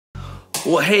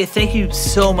Well, hey, thank you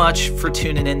so much for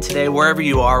tuning in today. Wherever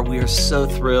you are, we are so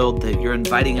thrilled that you're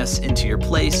inviting us into your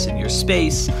place and your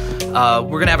space. We're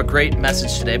going to have a great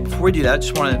message today. Before we do that, I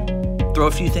just want to throw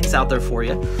a few things out there for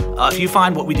you. If you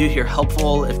find what we do here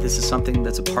helpful, if this is something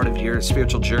that's a part of your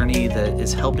spiritual journey that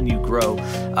is helping you grow,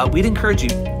 we'd encourage you,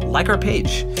 like our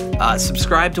page,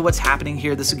 subscribe to what's happening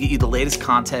here. This will get you the latest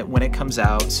content when it comes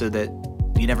out so that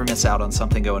you never miss out on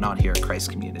something going on here at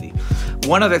Christ Community.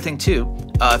 One other thing too,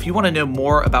 if you want to know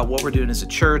more about what we're doing as a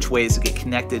church, ways to get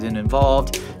connected and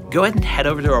involved, go ahead and head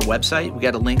over to our website. We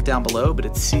got a link down below, but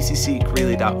it's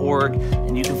cccgreeley.org,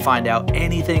 and you can find out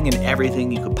anything and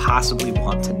everything you could possibly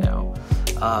want to know.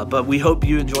 But we hope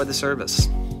you enjoy the service.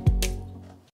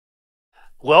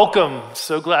 Welcome.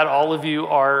 So glad all of you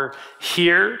are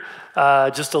here.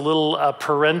 Just a little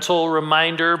parental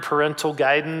reminder, parental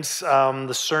guidance.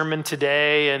 The sermon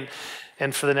today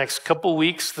and for the next couple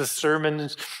weeks, the sermon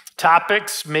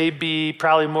topics may be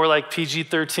probably more like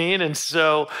PG-13. And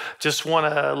so just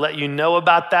want to let you know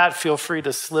about that. Feel free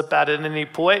to slip out at any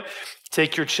point.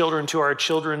 Take your children to our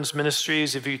children's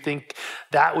ministries if you think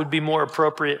that would be more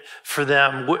appropriate for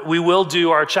them. We will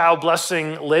do our child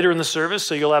blessing later in the service,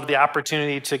 so you'll have the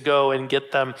opportunity to go and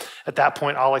get them at that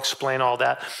point. I'll explain all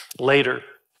that later.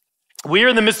 We are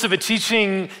in the midst of a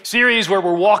teaching series where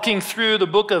we're walking through the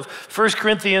book of 1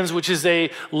 Corinthians, which is a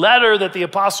letter that the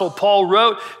Apostle Paul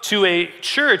wrote to a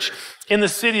church in the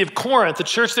city of Corinth, a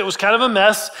church that was kind of a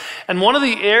mess. And one of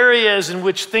the areas in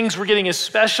which things were getting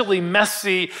especially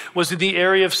messy was in the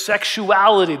area of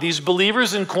sexuality. These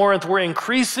believers in Corinth were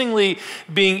increasingly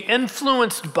being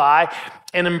influenced by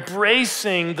and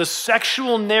embracing the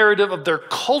sexual narrative of their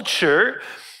culture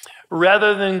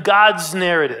rather than God's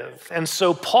narrative. And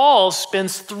so Paul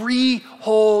spends 3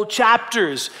 whole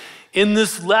chapters in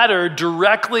this letter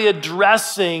directly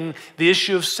addressing the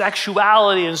issue of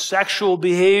sexuality and sexual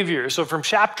behavior. So from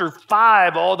chapter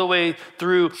 5 all the way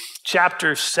through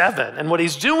chapter 7. And what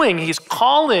he's doing, he's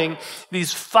calling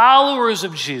these followers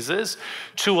of Jesus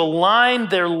to align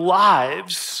their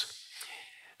lives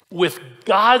with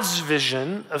God's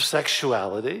vision of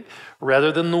sexuality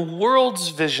rather than the world's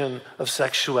vision of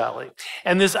sexuality.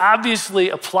 And this obviously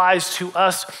applies to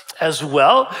us as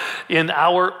well in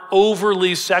our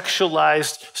overly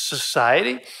sexualized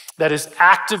society that is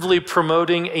actively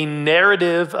promoting a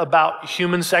narrative about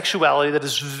human sexuality that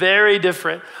is very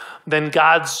different than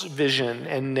God's vision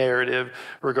and narrative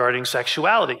regarding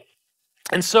sexuality.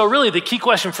 And so really the key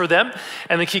question for them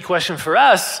and the key question for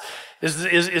us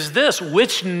is this: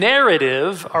 which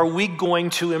narrative are we going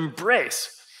to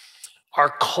embrace? Our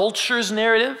culture's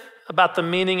narrative about the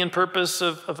meaning and purpose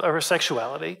of our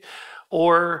sexuality,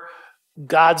 or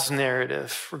God's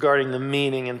narrative regarding the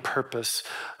meaning and purpose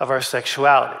of our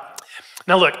sexuality?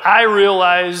 Now look, I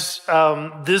realize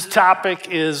this topic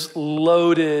is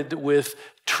loaded with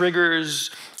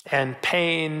triggers and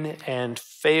pain and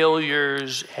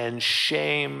failures and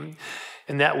shame,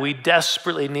 and that we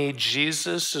desperately need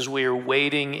Jesus as we are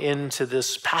wading into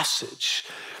this passage.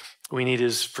 We need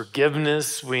his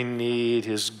forgiveness, we need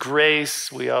his grace,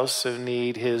 we also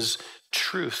need his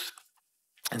truth.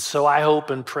 And so I hope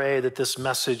and pray that this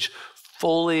message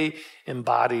fully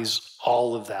embodies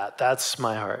all of that. That's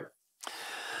my heart.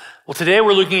 Well, today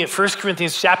we're looking at 1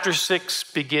 Corinthians chapter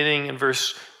 6, beginning in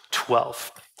verse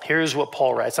 12. Here's what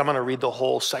Paul writes. I'm going to read the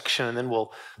whole section and then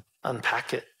we'll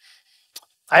unpack it.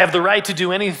 I have the right to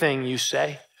do anything, you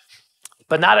say,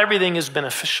 but not everything is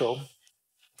beneficial.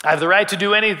 I have the right to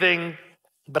do anything,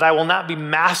 but I will not be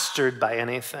mastered by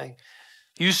anything.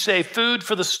 You say food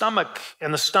for the stomach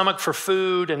and the stomach for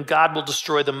food, and God will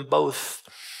destroy them both.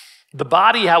 The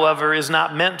body, however, is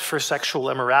not meant for sexual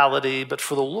immorality, but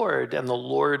for the Lord, and the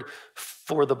Lord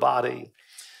for the body.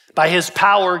 By his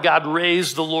power, God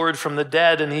raised the Lord from the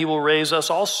dead, and he will raise us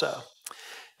also.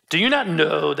 Do you not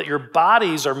know that your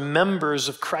bodies are members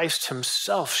of Christ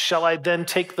himself? Shall I then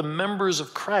take the members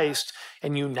of Christ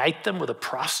and unite them with a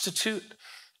prostitute?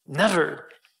 Never.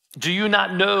 Do you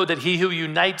not know that he who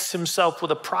unites himself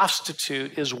with a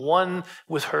prostitute is one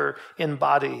with her in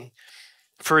body?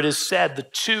 For it is said, the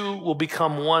two will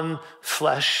become one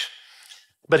flesh.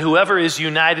 But whoever is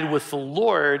united with the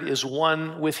Lord is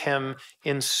one with him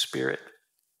in spirit.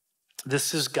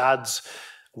 This is God's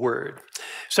word.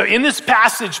 So in this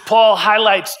passage, Paul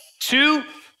highlights two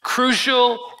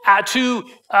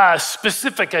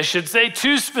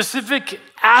specific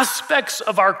aspects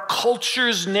of our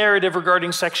culture's narrative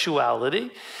regarding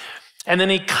sexuality. And then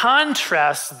he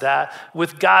contrasts that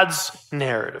with God's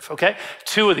narrative, okay?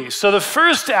 2 of these. So the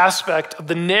first aspect of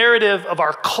the narrative of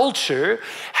our culture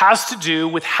has to do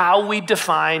with how we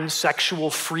define sexual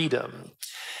freedom.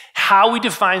 how we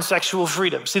define sexual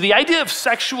freedom. See, the idea of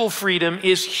sexual freedom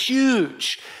is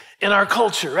huge in our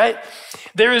culture, right?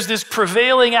 There is this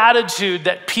prevailing attitude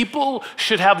that people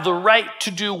should have the right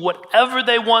to do whatever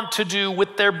they want to do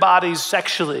with their bodies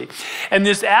sexually. And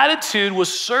this attitude was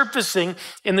surfacing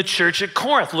in the church at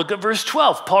Corinth. Look at verse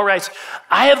 12. Paul writes,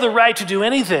 I have the right to do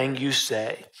anything, you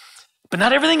say, but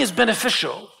not everything is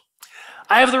beneficial.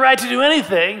 I have the right to do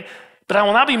anything, but I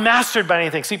will not be mastered by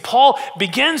anything. See, Paul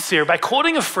begins here by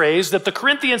quoting a phrase that the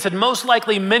Corinthians had most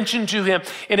likely mentioned to him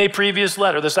in a previous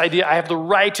letter, this idea, I have the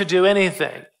right to do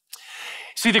anything.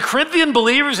 See, the Corinthian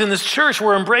believers in this church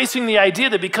were embracing the idea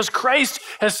that because Christ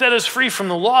has set us free from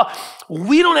the law,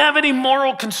 we don't have any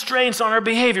moral constraints on our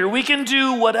behavior. We can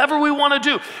do whatever we want to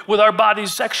do with our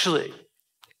bodies sexually,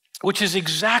 which is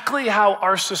exactly how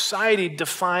our society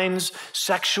defines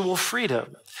sexual freedom.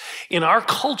 In our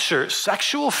culture,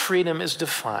 sexual freedom is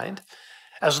defined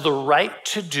as the right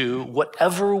to do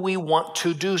whatever we want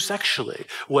to do sexually,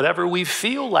 whatever we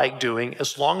feel like doing,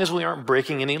 as long as we aren't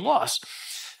breaking any laws.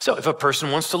 So if a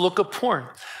person wants to look at porn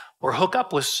or hook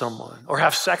up with someone or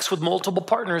have sex with multiple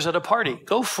partners at a party,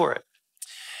 go for it.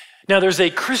 Now, there's a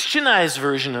Christianized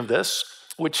version of this,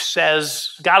 which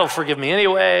says, God will forgive me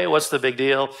anyway. What's the big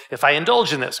deal if I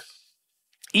indulge in this?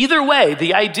 Either way,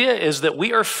 the idea is that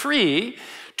we are free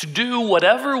to do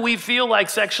whatever we feel like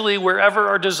sexually wherever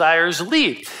our desires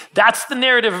lead. That's the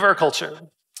narrative of our culture.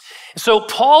 So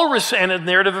Paul, and the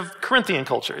narrative of Corinthian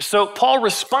culture. So Paul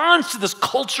responds to this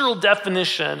cultural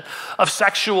definition of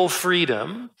sexual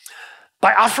freedom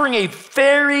by offering a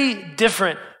very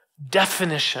different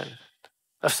definition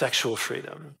of sexual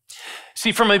freedom.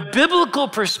 See, from a biblical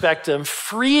perspective,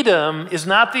 freedom is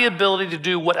not the ability to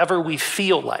do whatever we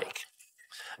feel like.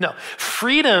 No,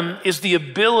 freedom is the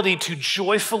ability to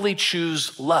joyfully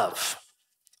choose love.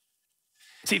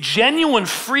 See, genuine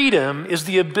freedom is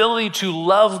the ability to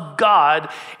love God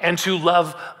and to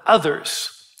love others.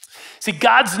 See,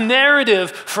 God's narrative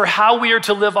for how we are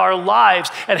to live our lives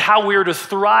and how we are to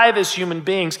thrive as human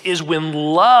beings is when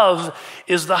love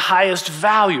is the highest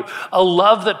value, a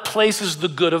love that places the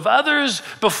good of others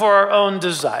before our own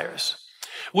desires,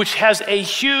 which has a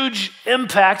huge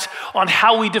impact on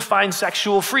how we define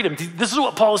sexual freedom. This is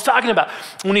what Paul is talking about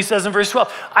when he says in verse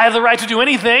 12, I have the right to do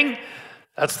anything.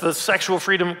 That's the sexual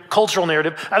freedom cultural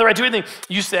narrative. I have the right to do anything.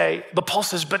 You say, but Paul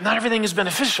says, but not everything is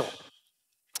beneficial.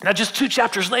 Now, just 2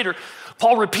 chapters later,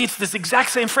 Paul repeats this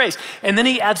exact same phrase. And then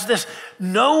he adds this,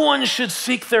 no one should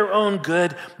seek their own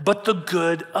good, but the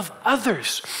good of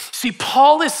others. See,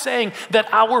 Paul is saying that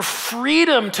our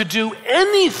freedom to do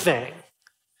anything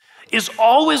is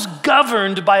always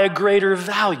governed by a greater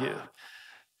value,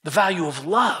 the value of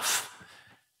love.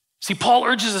 See, Paul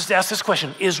urges us to ask this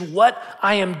question, is what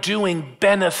I am doing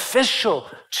beneficial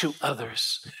to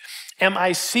others? Am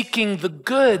I seeking the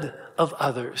good of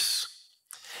others?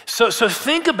 So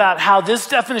think about how this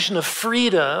definition of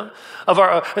freedom,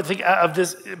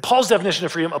 Paul's definition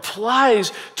of freedom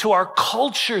applies to our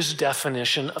culture's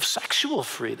definition of sexual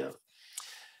freedom.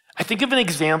 I think of an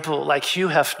example like Hugh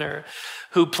Hefner,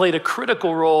 who played a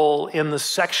critical role in the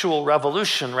sexual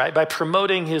revolution, right? By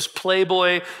promoting his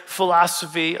Playboy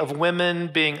philosophy of women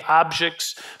being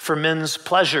objects for men's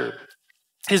pleasure.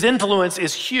 His influence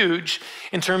is huge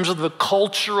in terms of the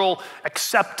cultural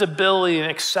acceptability and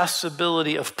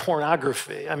accessibility of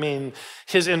pornography. I mean,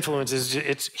 his influence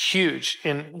it's huge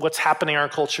in what's happening in our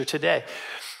culture today.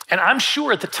 And I'm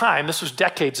sure at the time, this was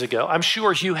decades ago, I'm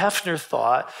sure Hugh Hefner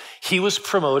thought he was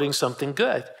promoting something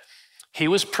good. He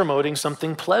was promoting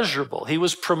something pleasurable. He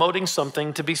was promoting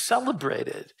something to be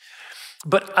celebrated.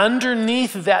 But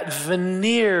underneath that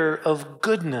veneer of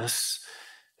goodness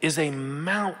is a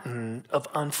mountain of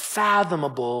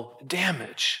unfathomable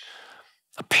damage.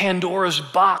 A Pandora's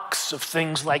box of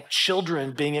things like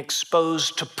children being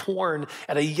exposed to porn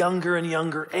at a younger and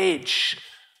younger age,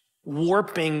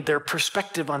 warping their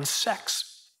perspective on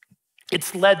sex.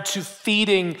 It's led to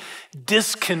feeding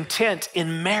discontent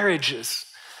in marriages,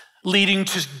 leading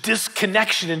to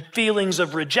disconnection and feelings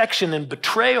of rejection and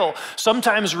betrayal,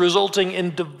 sometimes resulting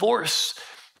in divorce,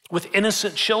 with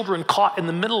innocent children caught in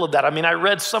the middle of that. I mean, I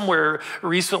read somewhere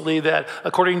recently that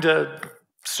according to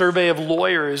survey of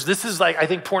lawyers, this is like, I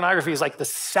think pornography is like the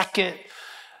second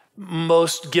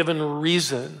most given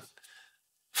reason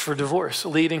for divorce,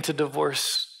 leading to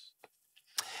divorce.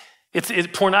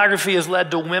 Pornography has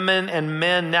led to women and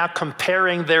men now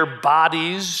comparing their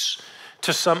bodies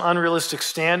to some unrealistic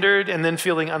standard and then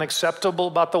feeling unacceptable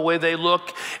about the way they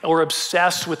look or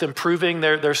obsessed with improving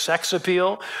their sex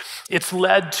appeal. It's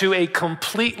led to a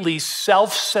completely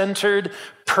self-centered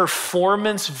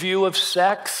performance view of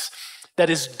sex that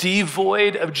is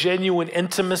devoid of genuine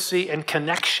intimacy and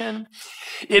connection.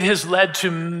 It has led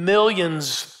to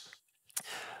millions,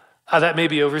 that may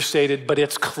be overstated, but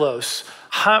it's close,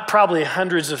 probably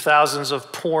hundreds of thousands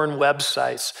of porn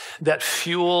websites that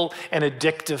fuel an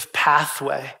addictive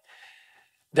pathway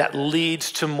that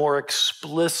leads to more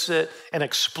explicit and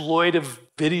exploitive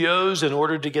videos in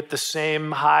order to get the same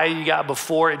high you got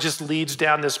before. It just leads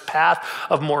down this path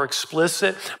of more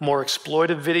explicit, more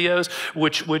exploitive videos,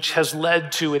 which has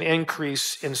led to an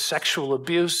increase in sexual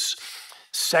abuse,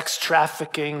 sex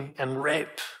trafficking, and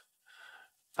rape.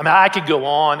 I mean, I could go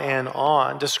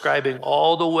on describing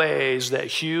all the ways that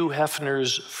Hugh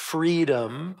Hefner's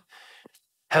freedom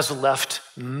has left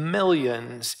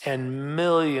millions and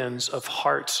millions of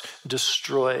hearts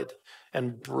destroyed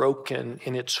and broken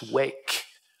in its wake.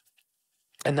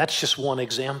 And that's just one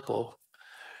example.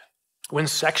 When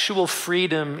sexual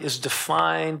freedom is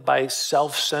defined by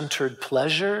self-centered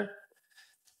pleasure,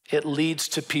 it leads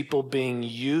to people being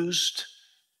used,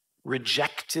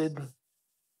 rejected,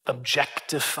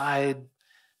 objectified,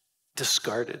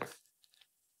 discarded.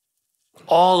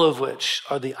 All of which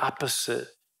are the opposite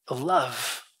of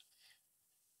love.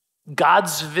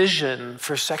 God's vision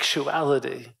for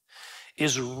sexuality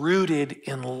is rooted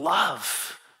in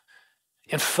love,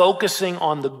 in focusing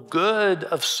on the good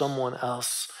of someone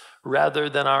else rather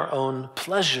than our own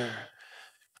pleasure.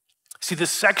 See, the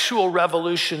sexual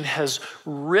revolution has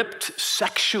ripped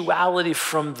sexuality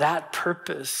from that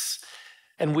purpose,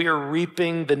 and we are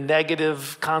reaping the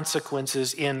negative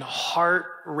consequences in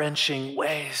heart-wrenching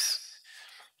ways.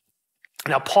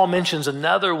 Now, Paul mentions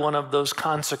another one of those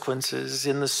consequences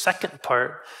in the second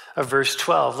part of verse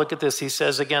 12. Look at this. He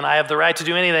says again, I have the right to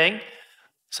do anything,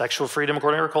 sexual freedom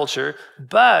according to our culture,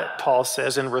 but, Paul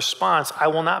says in response, I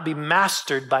will not be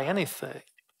mastered by anything.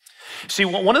 See,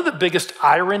 one of the biggest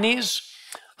ironies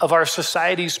of our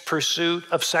society's pursuit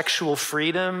of sexual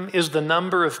freedom is the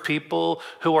number of people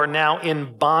who are now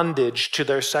in bondage to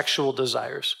their sexual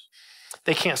desires.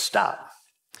 They can't stop.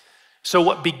 So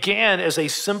what began as a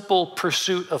simple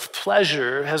pursuit of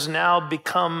pleasure has now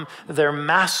become their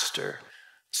master,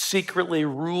 secretly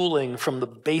ruling from the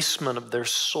basement of their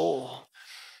soul.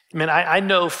 I mean, I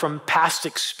know from past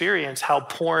experience how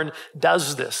porn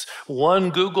does this. One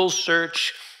Google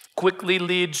search quickly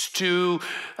leads to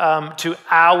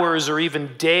hours or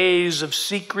even days of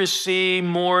secrecy,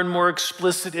 more and more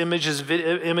explicit images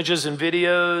and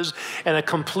videos, and a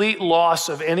complete loss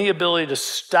of any ability to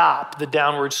stop the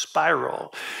downward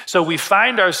spiral. So we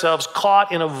find ourselves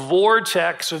caught in a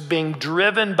vortex of being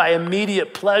driven by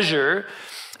immediate pleasure,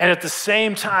 and at the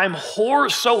same time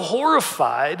so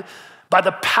horrified by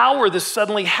the power this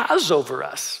suddenly has over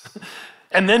us,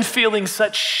 and then feeling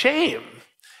such shame.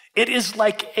 It is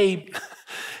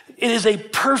a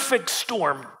perfect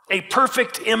storm, a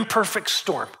perfect, imperfect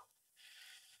storm.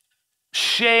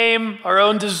 Shame, our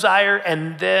own desire,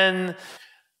 and then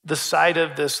the side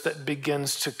of this that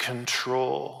begins to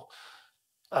control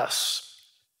us.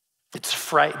 It's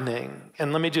frightening.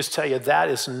 And let me just tell you, that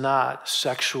is not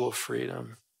sexual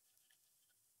freedom.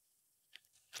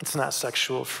 It's not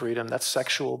sexual freedom, that's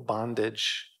sexual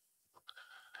bondage.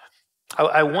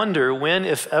 I wonder when,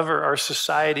 if ever, our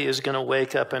society is going to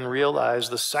wake up and realize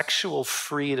the sexual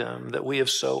freedom that we have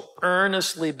so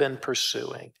earnestly been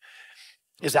pursuing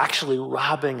is actually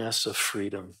robbing us of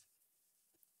freedom.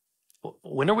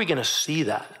 When are we going to see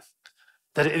that?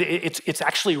 That it's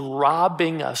actually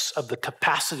robbing us of the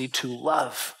capacity to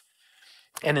love.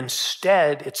 And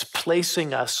instead, it's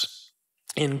placing us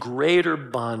in greater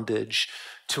bondage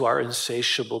to our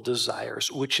insatiable desires,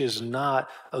 which is not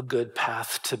a good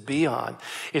path to be on.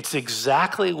 It's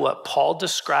exactly what Paul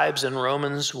describes in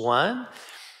Romans 1,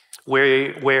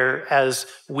 where as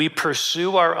we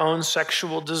pursue our own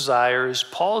sexual desires,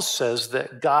 Paul says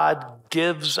that God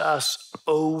gives us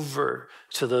over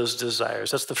to those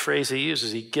desires. That's the phrase he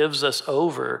uses. He gives us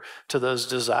over to those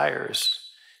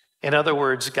desires. In other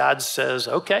words, God says,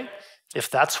 okay, if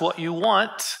that's what you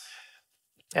want,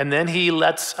 and then he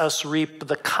lets us reap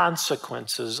the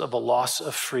consequences of a loss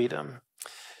of freedom,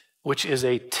 which is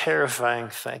a terrifying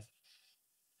thing.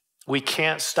 We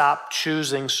can't stop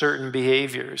choosing certain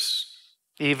behaviors,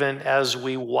 even as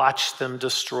we watch them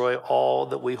destroy all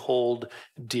that we hold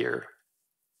dear.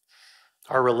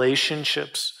 Our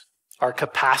relationships, our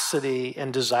capacity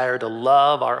and desire to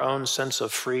love, our own sense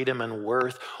of freedom and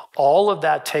worth, all of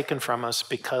that taken from us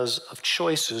because of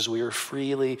choices we are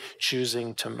freely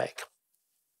choosing to make.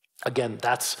 Again,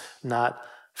 that's not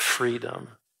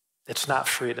freedom. It's not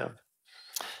freedom.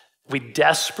 We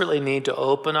desperately need to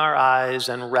open our eyes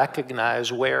and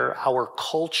recognize where our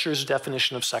culture's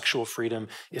definition of sexual freedom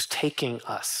is taking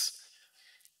us.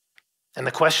 And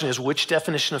the question is, which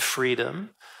definition of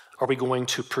freedom are we going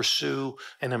to pursue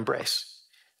and embrace?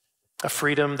 A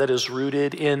freedom that is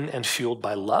rooted in and fueled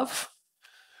by love,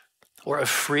 or a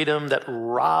freedom that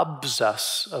robs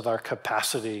us of our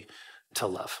capacity to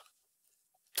love?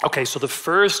 Okay, so the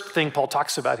first thing Paul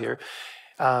talks about here,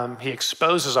 he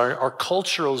exposes our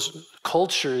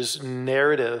culture's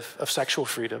narrative of sexual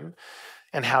freedom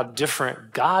and how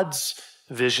different God's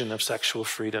vision of sexual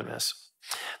freedom is.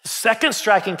 The second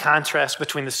striking contrast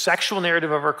between the sexual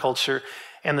narrative of our culture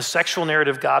and the sexual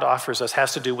narrative God offers us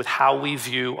has to do with how we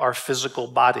view our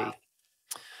physical body.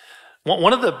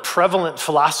 One of the prevalent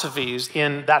philosophies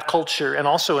in that culture and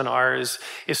also in ours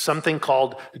is something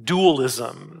called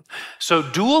dualism. So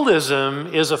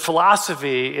dualism is a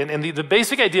philosophy, and the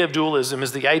basic idea of dualism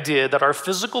is the idea that our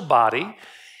physical body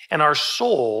and our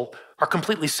soul are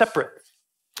completely separate,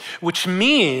 which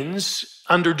means,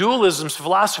 under dualism's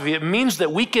philosophy, it means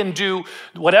that we can do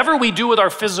whatever we do with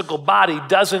our physical body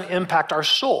doesn't impact our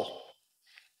soul.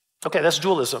 Okay, that's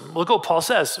dualism. Look what Paul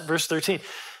says, verse 13.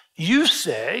 You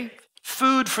say,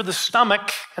 food for the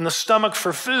stomach and the stomach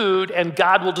for food, and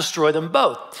God will destroy them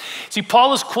both. See,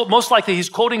 Paul is most likely he's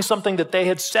quoting something that they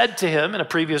had said to him in a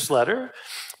previous letter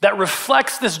that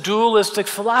reflects this dualistic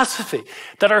philosophy,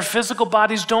 that our physical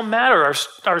bodies don't matter.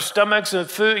 Our stomachs and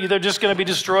food, they're just going to be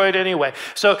destroyed anyway.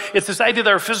 So it's this idea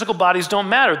that our physical bodies don't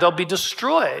matter. They'll be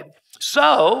destroyed.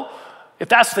 So if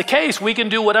that's the case, we can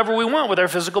do whatever we want with our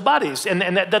physical bodies, and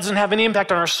that doesn't have any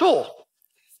impact on our soul.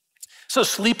 So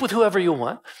sleep with whoever you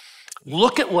want.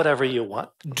 Look at whatever you want.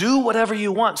 Do whatever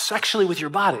you want sexually with your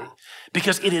body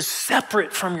because it is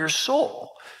separate from your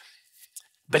soul.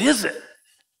 But is it?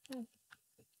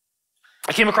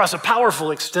 I came across a powerful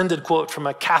extended quote from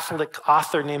a Catholic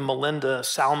author named Melinda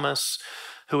Salmas,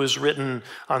 who has written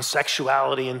on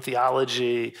sexuality and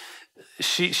theology.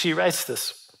 She writes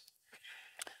this: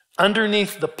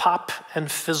 underneath the pop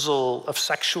and fizzle of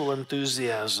sexual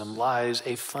enthusiasm lies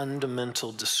a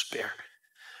fundamental despair.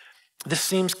 This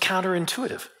seems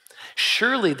counterintuitive.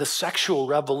 Surely the sexual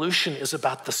revolution is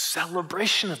about the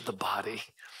celebration of the body.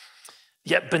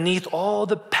 Yet beneath all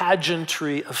the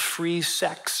pageantry of free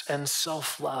sex and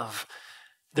self-love,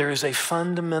 there is a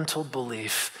fundamental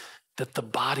belief that the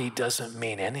body doesn't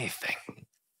mean anything,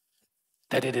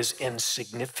 that it is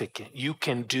insignificant. You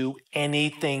can do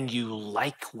anything you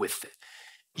like with it.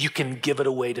 You can give it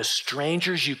away to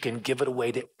strangers. You can give it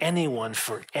away to anyone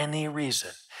for any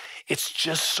reason. It's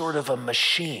just sort of a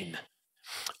machine,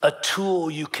 a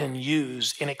tool you can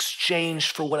use in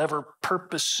exchange for whatever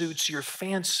purpose suits your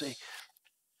fancy.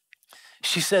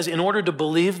 She says, in order to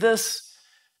believe this,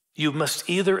 you must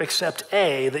either accept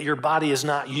A, that your body is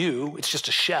not you, it's just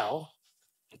a shell,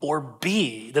 or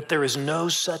B, that there is no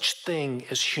such thing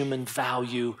as human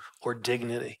value or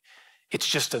dignity. It's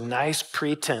just a nice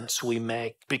pretense we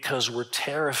make because we're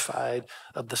terrified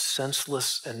of the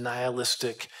senseless and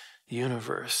nihilistic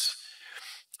universe.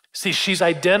 See, she's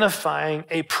identifying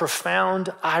a profound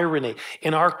irony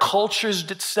in our culture's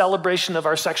celebration of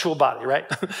our sexual body, right?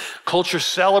 Culture's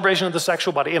celebration of the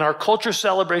sexual body. In our culture's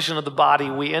celebration of the body,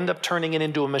 we end up turning it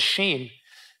into a machine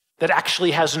that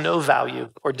actually has no value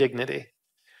or dignity.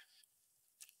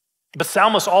 But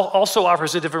Salmas also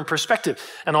offers a different perspective,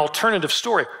 an alternative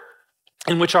story,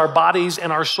 in which our bodies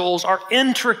and our souls are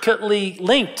intricately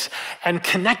linked and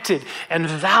connected and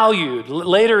valued.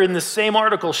 Later in the same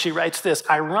article, she writes this: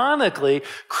 ironically,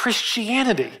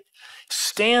 Christianity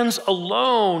stands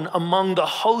alone among the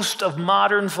host of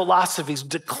modern philosophies,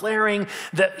 declaring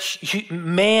that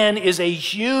man is a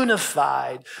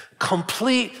unified,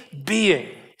 complete being,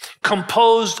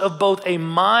 composed of both a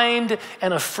mind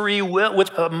and a free will,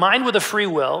 with a mind with a free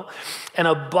will and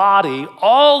a body,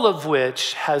 all of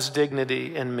which has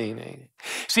dignity and meaning.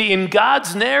 See, in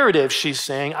God's narrative, she's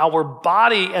saying, our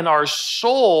body and our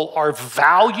soul are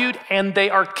valued and they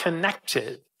are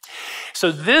connected. So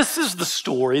this is the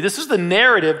story, this is the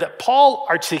narrative that Paul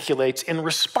articulates in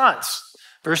response.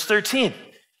 Verse 13.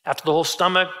 After the whole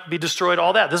stomach be destroyed,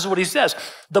 all that. This is what he says.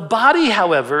 The body,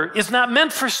 however, is not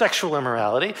meant for sexual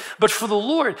immorality, but for the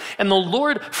Lord, and the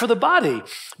Lord for the body.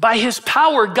 By his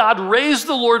power, God raised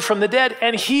the Lord from the dead,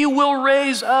 and he will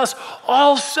raise us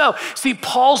also. See,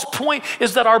 Paul's point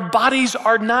is that our bodies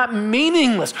are not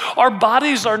meaningless. Our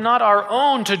bodies are not our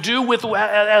own to do with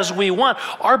as we want.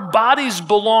 Our bodies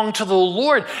belong to the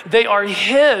Lord. They are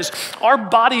his. Our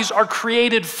bodies are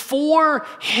created for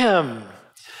him,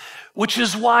 which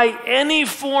is why any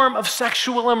form of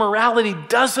sexual immorality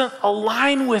doesn't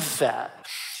align with that.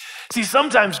 See,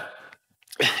 sometimes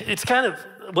it's kind of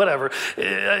whatever.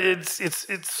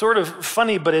 It's sort of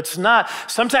funny, but it's not.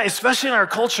 Sometimes, especially in our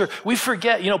culture, we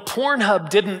forget, Pornhub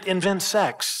didn't invent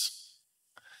sex.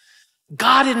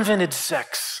 God invented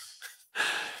sex.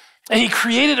 And he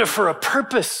created it for a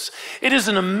purpose. It is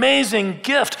an amazing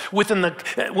gift within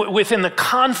the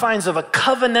confines of a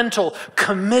covenantal,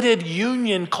 committed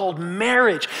union called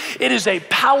marriage. It is a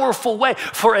powerful way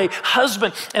for a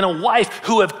husband and a wife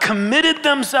who have committed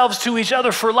themselves to each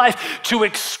other for life to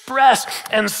express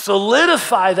and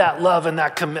solidify that love and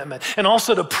that commitment, and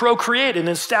also to procreate and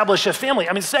establish a family.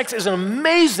 I mean, sex is an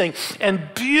amazing and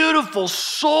beautiful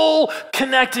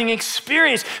soul-connecting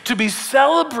experience to be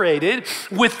celebrated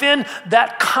within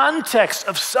that context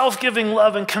of self-giving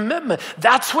love and commitment.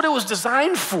 That's what it was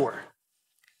designed for.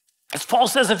 As Paul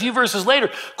says a few verses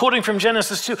later, quoting from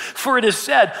Genesis 2, "For it is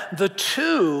said, the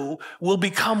two will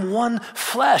become one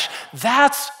flesh."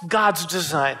 That's God's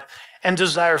design and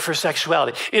desire for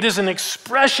sexuality. It is an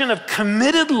expression of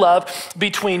committed love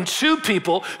between two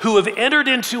people who have entered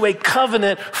into a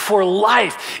covenant for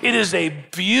life. It is a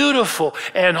beautiful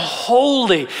and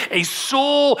holy, a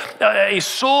soul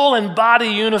and body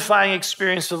unifying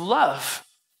experience of love.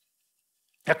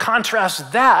 Now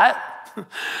contrast that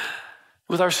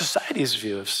with our society's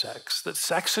view of sex, that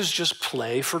sex is just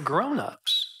play for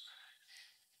grown-ups.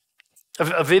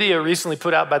 A video recently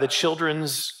put out by the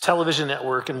Children's Television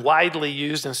Network and widely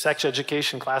used in sex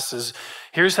education classes.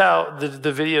 Here's how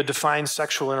the video defines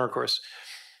sexual intercourse: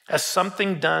 as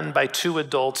something done by two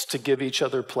adults to give each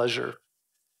other pleasure.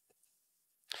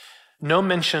 No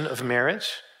mention of marriage,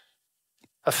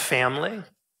 of family,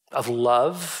 of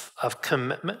love, of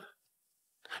commitment.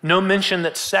 No mention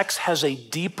that sex has a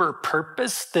deeper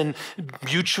purpose than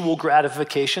mutual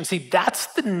gratification. See, that's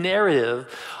the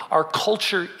narrative our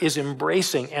culture is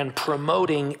embracing and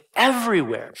promoting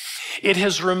everywhere. It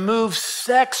has removed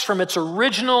sex from its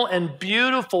original and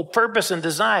beautiful purpose and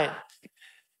design.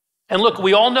 And look,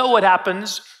 we all know what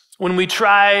happens when we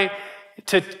try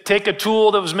to take a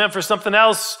tool that was meant for something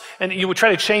else and you would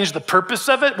try to change the purpose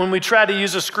of it. When we try to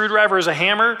use a screwdriver as a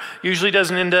hammer, usually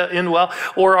doesn't end well.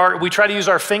 Or we try to use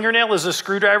our fingernail as a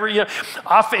screwdriver.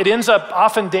 It ends up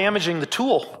often damaging the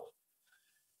tool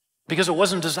because it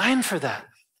wasn't designed for that.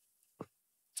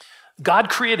 God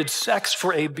created sex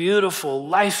for a beautiful,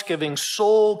 life-giving,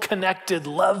 soul-connected,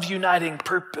 love-uniting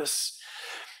purpose.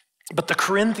 But the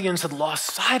Corinthians had lost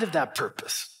sight of that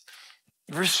purpose.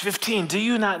 Verse 15, do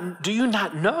you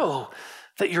not know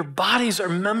that your bodies are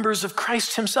members of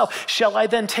Christ himself? Shall I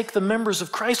then take the members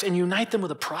of Christ and unite them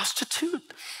with a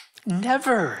prostitute?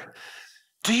 Never.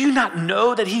 Do you not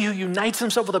know that he who unites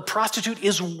himself with a prostitute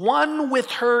is one with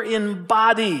her in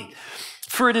body?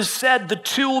 For it is said, the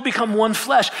two will become one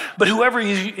flesh, but whoever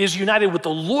is united with the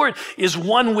Lord is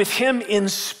one with him in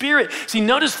spirit. See,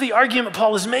 notice the argument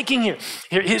Paul is making here.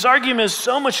 His argument is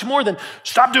so much more than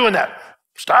stop doing that.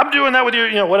 Stop doing that with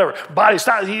your, whatever, body.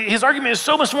 Stop. His argument is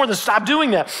so much more than stop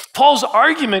doing that. Paul's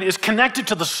argument is connected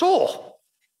to the soul.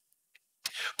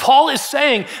 Paul is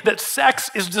saying that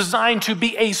sex is designed to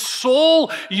be a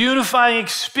soul unifying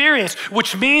experience,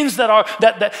 which means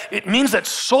that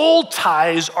soul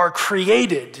ties are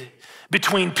created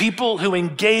between people who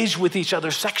engage with each other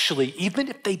sexually, even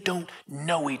if they don't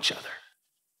know each other.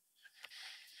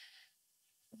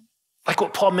 Like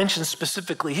what Paul mentions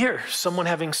specifically here, someone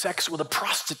having sex with a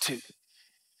prostitute,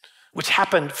 which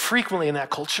happened frequently in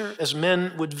that culture as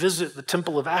men would visit the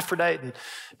temple of Aphrodite and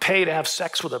pay to have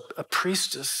sex with a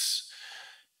priestess.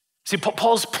 See,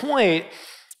 Paul's point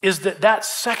is that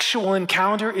sexual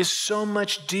encounter is so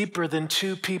much deeper than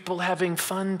two people having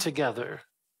fun together.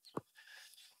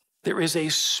 There is a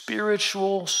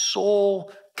spiritual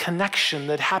soul connection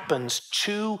that happens.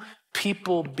 Two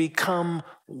people become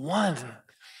one.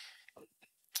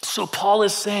 So Paul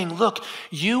is saying, look,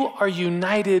 you are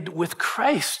united with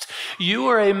Christ. You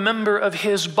are a member of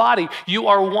his body. You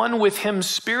are one with him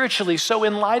spiritually. So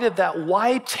in light of that,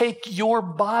 why take your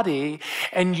body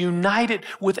and unite it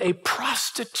with a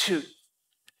prostitute?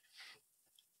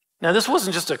 Now, this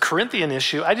wasn't just a Corinthian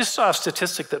issue. I just saw a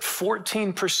statistic that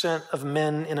 14% of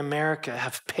men in America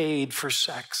have paid for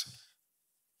sex.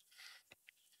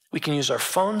 We can use our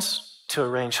phones to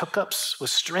arrange hookups with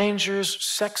strangers,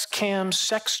 sex cams,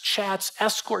 sex chats,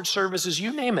 escort services,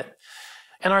 you name it.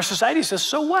 And our society says,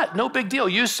 so what? No big deal.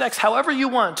 Use sex however you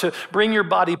want to bring your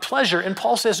body pleasure. And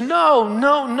Paul says,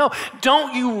 no.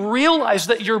 Don't you realize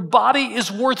that your body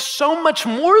is worth so much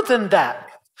more than that?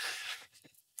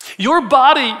 Your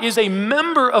body is a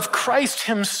member of Christ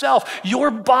himself. Your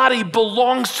body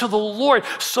belongs to the Lord.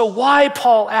 So why,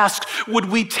 Paul asks, would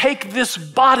we take this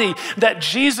body that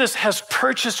Jesus has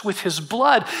purchased with his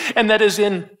blood and that is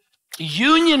in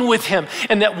union with him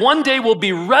and that one day will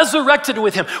be resurrected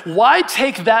with him? Why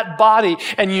take that body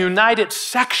and unite it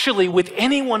sexually with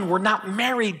anyone we're not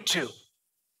married to?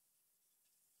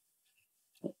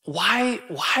 Why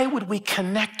would we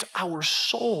connect our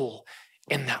soul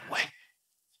in that way?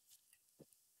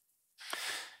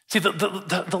 See,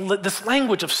 this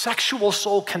language of sexual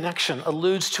soul connection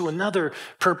alludes to another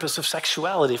purpose of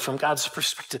sexuality from God's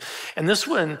perspective. And this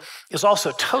one is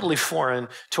also totally foreign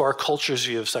to our culture's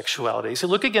view of sexuality. So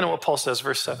look again at what Paul says,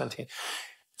 verse 17.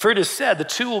 For it is said, the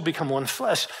two will become one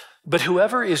flesh, but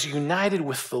whoever is united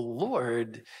with the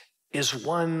Lord is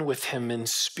one with him in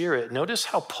spirit. Notice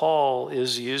how Paul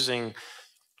is using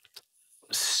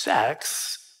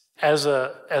sex as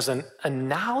an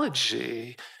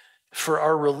analogy for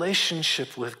our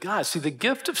relationship with God. See, the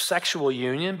gift of sexual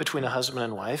union between a husband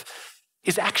and wife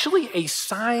is actually a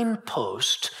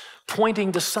signpost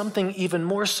pointing to something even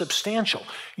more substantial,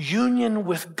 union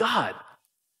with God.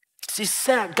 See,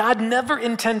 God never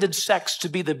intended sex to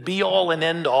be the be-all and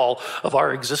end-all of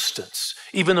our existence,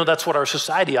 even though that's what our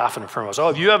society often promotes. Oh,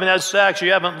 if you haven't had sex,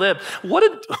 you haven't lived. What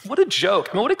a joke.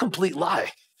 I mean, what a complete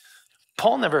lie.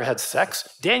 Paul never had sex.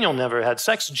 Daniel never had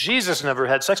sex. Jesus never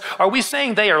had sex. Are we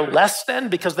saying they are less than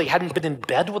because they hadn't been in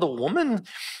bed with a woman?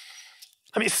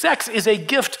 I mean, sex is a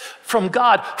gift from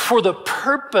God for the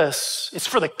purpose. It's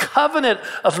for the covenant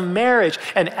of marriage.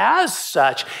 And as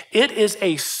such, it is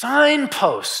a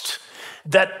signpost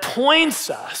that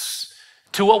points us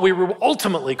to what we were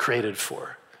ultimately created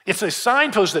for. It's a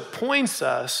signpost that points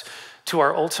us to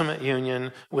our ultimate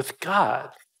union with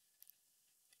God.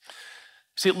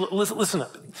 See, listen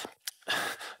up.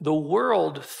 The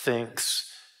world thinks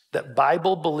that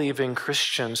Bible-believing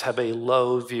Christians have a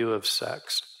low view of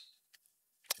sex,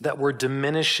 that we're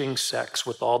diminishing sex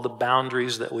with all the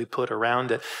boundaries that we put around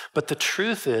it. But the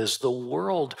truth is, the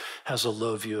world has a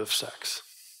low view of sex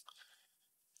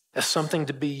as something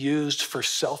to be used for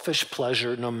selfish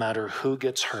pleasure no matter who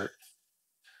gets hurt.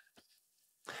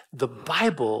 The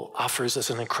Bible offers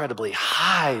us an incredibly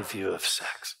high view of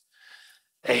sex.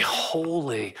 A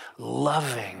holy,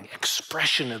 loving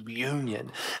expression of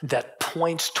union that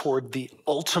points toward the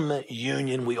ultimate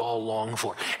union we all long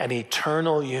for, an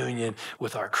eternal union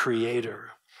with our Creator,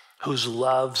 whose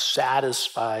love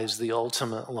satisfies the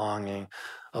ultimate longing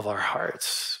of our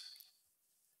hearts.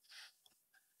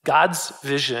 God's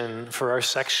vision for our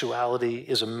sexuality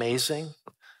is amazing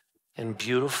and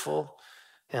beautiful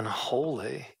and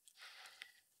holy.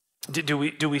 Do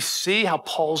we see how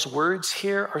Paul's words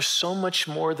here are so much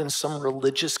more than some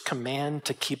religious command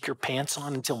to keep your pants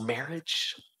on until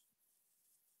marriage?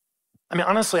 I mean,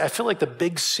 honestly, I feel like the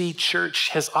Big C church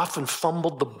has often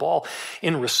fumbled the ball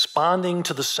in responding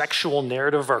to the sexual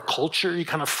narrative of our culture. You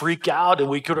kind of freak out,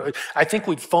 and I think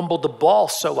we've fumbled the ball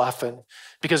so often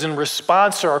because in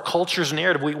response to our culture's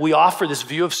narrative, we offer this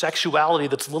view of sexuality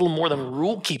that's little more than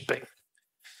rule keeping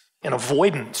and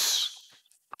avoidance.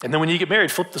 And then when you get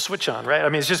married, flip the switch on, right? I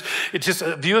mean, it's just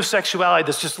a view of sexuality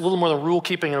that's just a little more than rule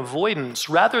keeping and avoidance,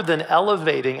 rather than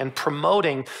elevating and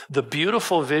promoting the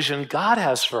beautiful vision God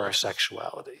has for our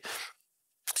sexuality.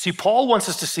 See, Paul wants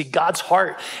us to see God's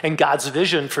heart and God's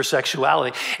vision for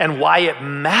sexuality and why it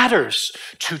matters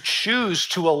to choose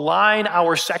to align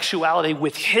our sexuality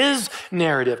with his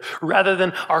narrative rather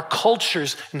than our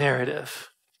culture's narrative.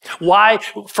 Why,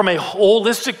 from a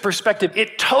holistic perspective,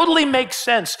 it totally makes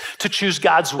sense to choose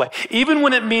God's way, even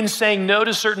when it means saying no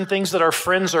to certain things that our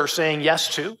friends are saying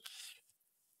yes to,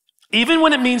 even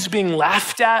when it means being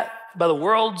laughed at by the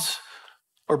world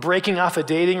or breaking off a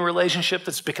dating relationship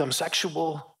that's become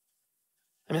sexual.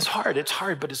 I mean, it's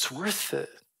hard, but it's worth it.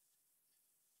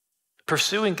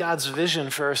 Pursuing God's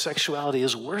vision for our sexuality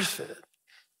is worth it.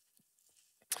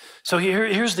 So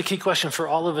here's the key question for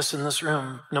all of us in this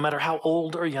room, no matter how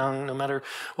old or young, no matter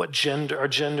what our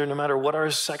gender, no matter what our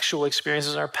sexual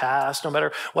experiences in our past, no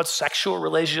matter what sexual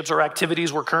relationships or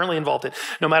activities we're currently involved in,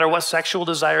 no matter what sexual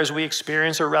desires we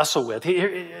experience or wrestle with,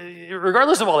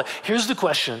 regardless of all that, here's the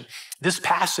question. This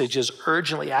passage is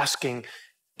urgently asking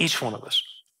each one of us,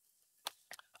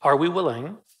 are we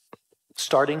willing,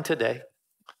 starting today,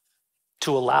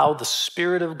 to allow the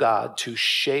Spirit of God to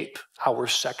shape our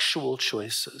sexual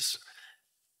choices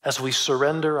as we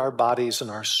surrender our bodies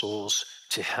and our souls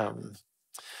to Him?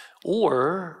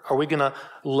 Or are we going to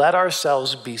let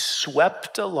ourselves be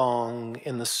swept along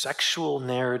in the sexual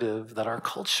narrative that our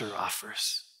culture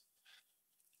offers?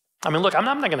 I mean, look, I'm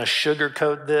not going to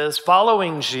sugarcoat this.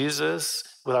 Following Jesus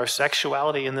with our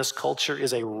sexuality in this culture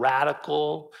is a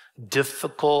radical,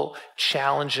 difficult,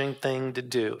 challenging thing to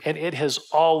do. And it has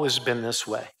always been this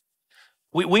way.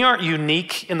 We aren't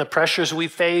unique in the pressures we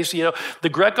face. You know, the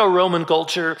Greco-Roman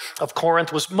culture of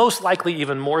Corinth was most likely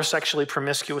even more sexually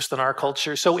promiscuous than our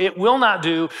culture. So it will not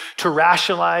do to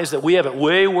rationalize that we have it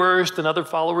way worse than other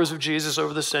followers of Jesus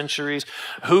over the centuries.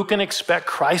 Who can expect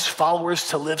Christ's followers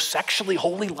to live sexually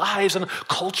holy lives in a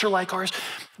culture like ours?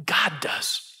 God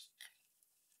does.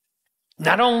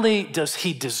 Not only does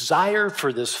he desire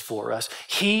for this for us,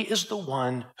 he is the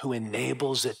one who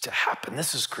enables it to happen.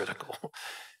 This is critical.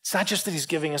 It's not just that he's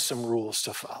giving us some rules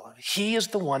to follow. He is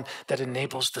the one that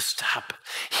enables this to happen.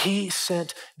 He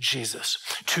sent Jesus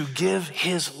to give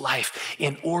his life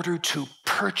in order to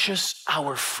purchase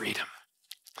our freedom.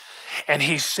 And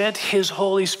he sent his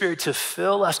Holy Spirit to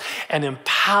fill us and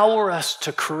empower us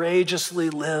to courageously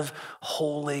live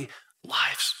holy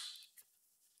lives.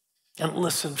 And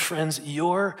listen, friends,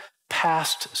 your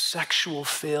past sexual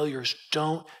failures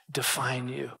don't define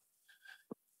you.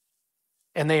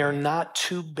 And they are not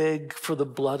too big for the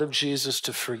blood of Jesus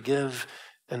to forgive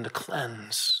and to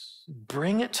cleanse.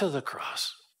 Bring it to the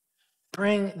cross.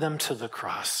 Bring them to the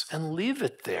cross and leave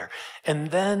it there.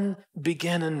 And then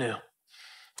begin anew,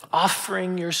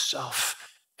 offering yourself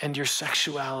and your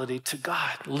sexuality to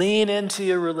God. Lean into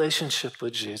your relationship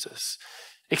with Jesus,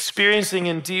 experiencing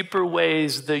in deeper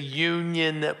ways the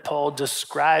union that Paul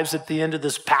describes at the end of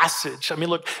this passage. I mean,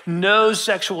 look, no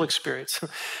sexual experience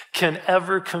can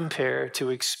ever compare to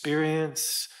the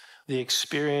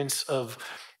experience of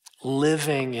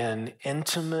living in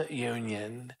intimate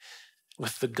union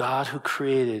with the God who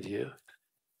created you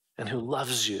and who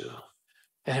loves you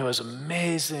and who has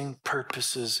amazing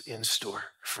purposes in store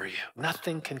for you.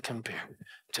 Nothing can compare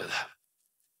to that.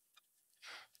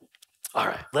 All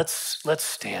right, let's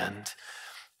stand.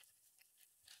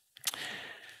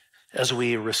 As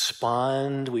we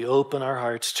respond, we open our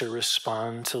hearts to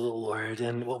respond to the Lord.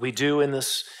 And what we do in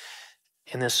this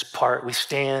part, we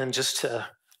stand just to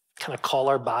kind of call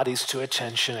our bodies to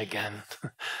attention again.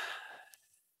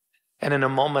 And in a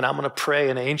moment, I'm going to pray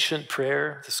an ancient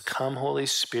prayer, this Come Holy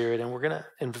Spirit, and we're going to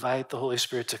invite the Holy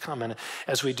Spirit to come. And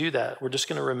as we do that, we're just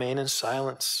going to remain in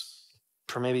silence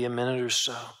for maybe a minute or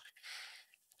so.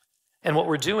 And what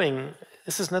we're doing,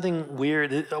 this is nothing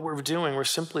weird. What we're doing, we're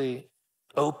simply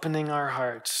opening our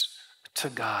hearts to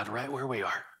God right where we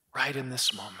are, right in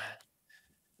this moment.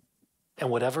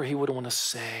 And whatever he would want to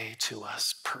say to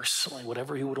us personally,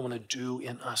 whatever he would want to do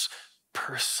in us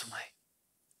personally.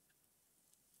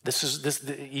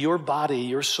 Your body,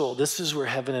 your soul, this is where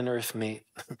heaven and earth meet,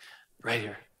 right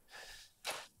here.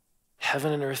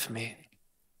 Heaven and earth meet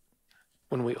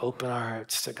when we open our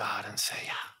hearts to God and say,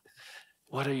 yeah,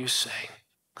 what are you saying?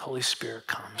 Holy Spirit,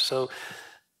 come. So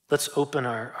let's open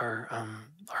our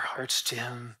hearts to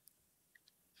him.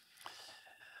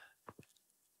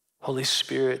 Holy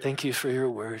Spirit, thank you for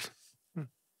your word.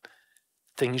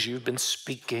 Things you've been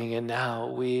speaking, and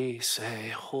now we say,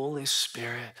 Holy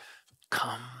Spirit,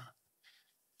 come.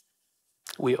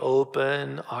 We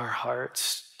open our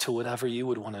hearts to whatever you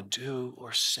would want to do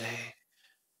or say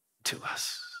to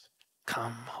us.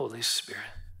 Come, Holy Spirit.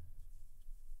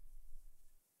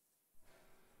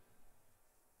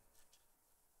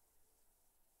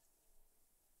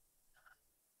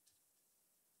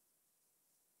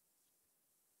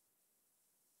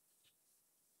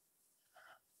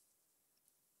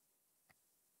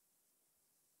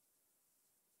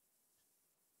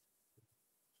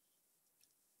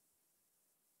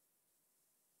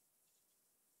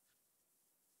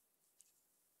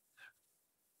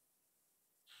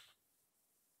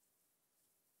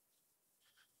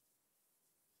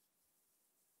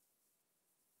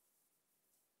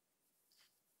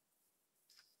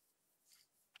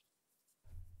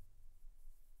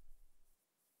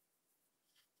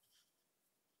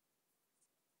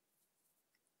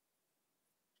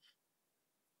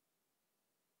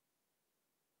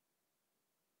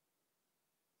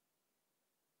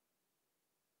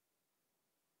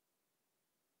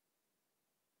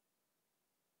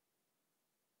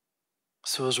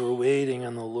 So as we're waiting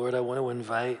on the Lord, I want to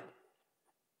invite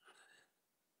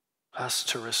us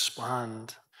to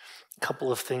respond. A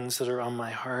couple of things that are on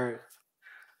my heart.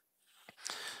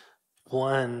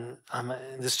 One,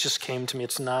 this just came to me.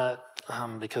 It's not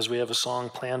because we have a song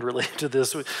planned related to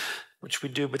this, which we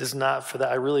do, but it's not for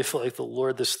that. I really feel like the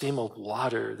Lord, this theme of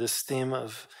water, this theme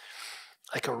of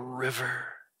like a river,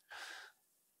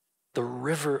 the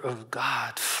river of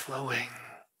God flowing.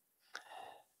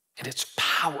 And it's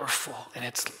powerful, and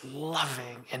it's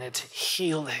loving, and it's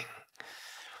healing,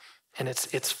 and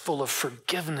it's full of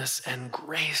forgiveness and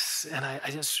grace. And I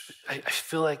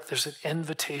feel like there's an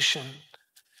invitation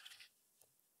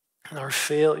our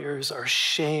failures, our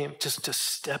shame, just to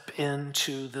step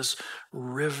into this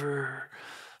river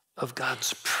of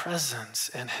God's presence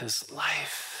and his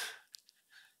life.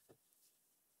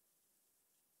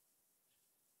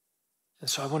 And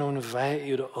so I want to invite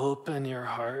you to open your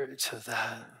heart to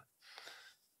that.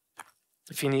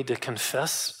 If you need to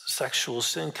confess sexual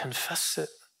sin, confess it.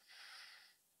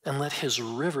 And let his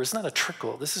river, it's not a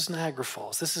trickle. This is Niagara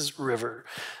Falls. This is river.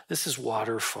 This is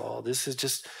waterfall. This is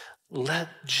just let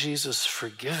Jesus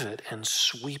forgive it and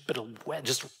sweep it away.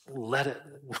 Just let it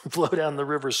flow down the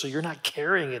river so you're not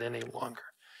carrying it any longer.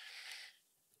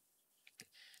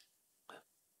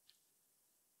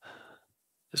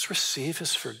 Just receive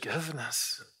his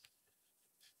forgiveness.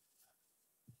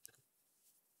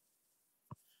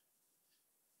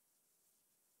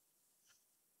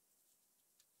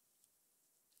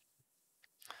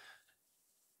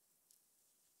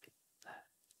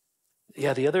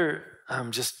 Yeah, the other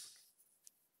just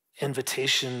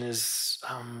invitation is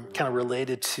kind of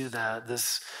related to that.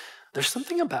 There's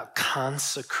something about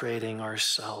consecrating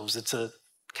ourselves. It's a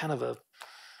kind of a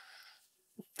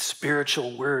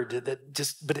spiritual word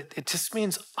but it just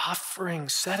means offering,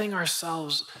 setting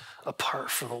ourselves apart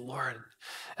for the Lord.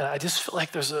 And I just feel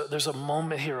like there's a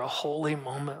moment here, a holy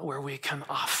moment where we can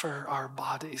offer our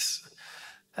bodies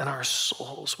and our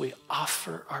souls. We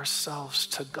offer ourselves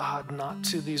to God, not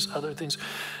to these other things.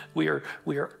 We are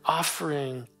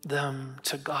offering them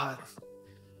to God.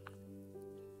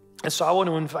 And so I want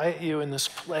to invite you in this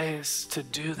place to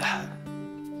do that.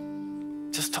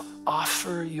 Just to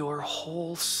offer your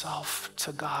whole self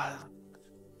to God.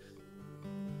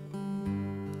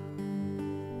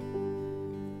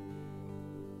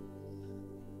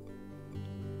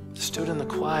 Just do it in the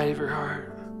quiet of your heart.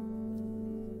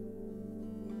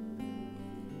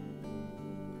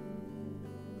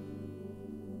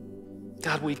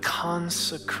 God, we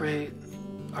consecrate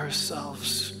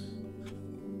ourselves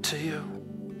to you.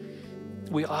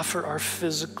 We offer our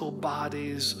physical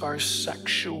bodies, the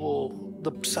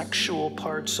sexual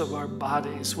parts of our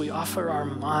bodies. We offer our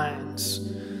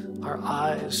minds, our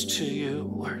eyes to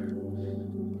you, Lord.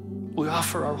 We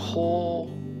offer our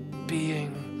whole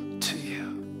being to you.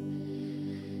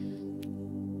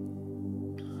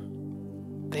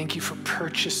 Thank you for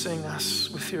purchasing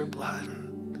us with your blood.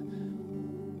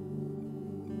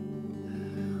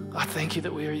 I thank you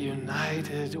that we are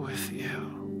united with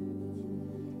you.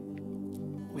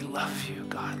 We love you,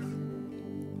 God.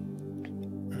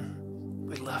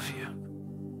 We love you.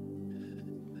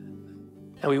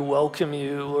 And we welcome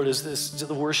you, Lord, as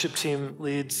the worship team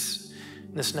leads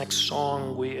this next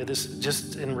song.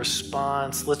 Just in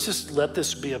response, let's just let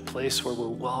this be a place where we're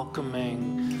welcoming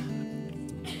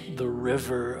the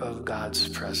river of God's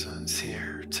presence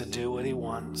here to do what he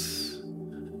wants.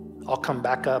 I'll come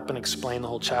back up and explain the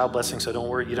whole child blessing, so don't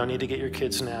worry, you don't need to get your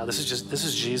kids now. This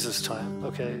is Jesus time,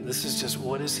 okay? This is just,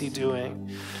 what is he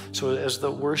doing? So as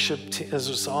the as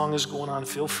the song is going on,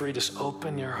 feel free, just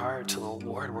open your heart to the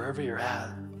Lord wherever you're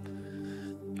at.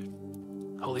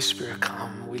 Holy Spirit,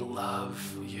 come. We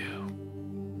love you.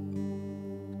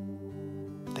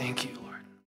 Thank you, Lord.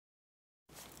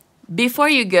 Before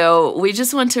you go, we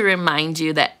just want to remind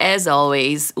you that, as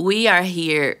always, we are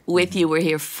here with you. We're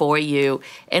here for you.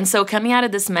 And so coming out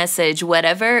of this message,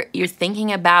 whatever you're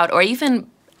thinking about, or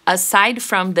even aside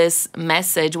from this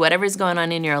message, whatever's going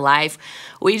on in your life,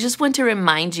 we just want to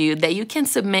remind you that you can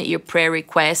submit your prayer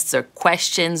requests or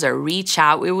questions or reach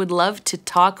out. We would love to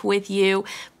talk with you,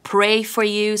 pray for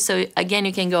you. So again,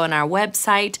 you can go on our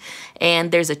website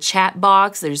and there's a chat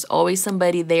box. There's always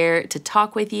somebody there to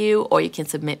talk with you, or you can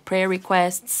submit prayer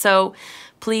requests. So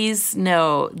please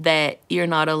know that you're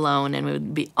not alone, and we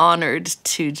would be honored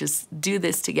to just do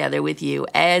this together with you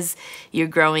as you're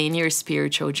growing in your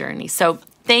spiritual journey. So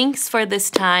thanks for this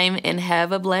time and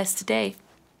have a blessed day.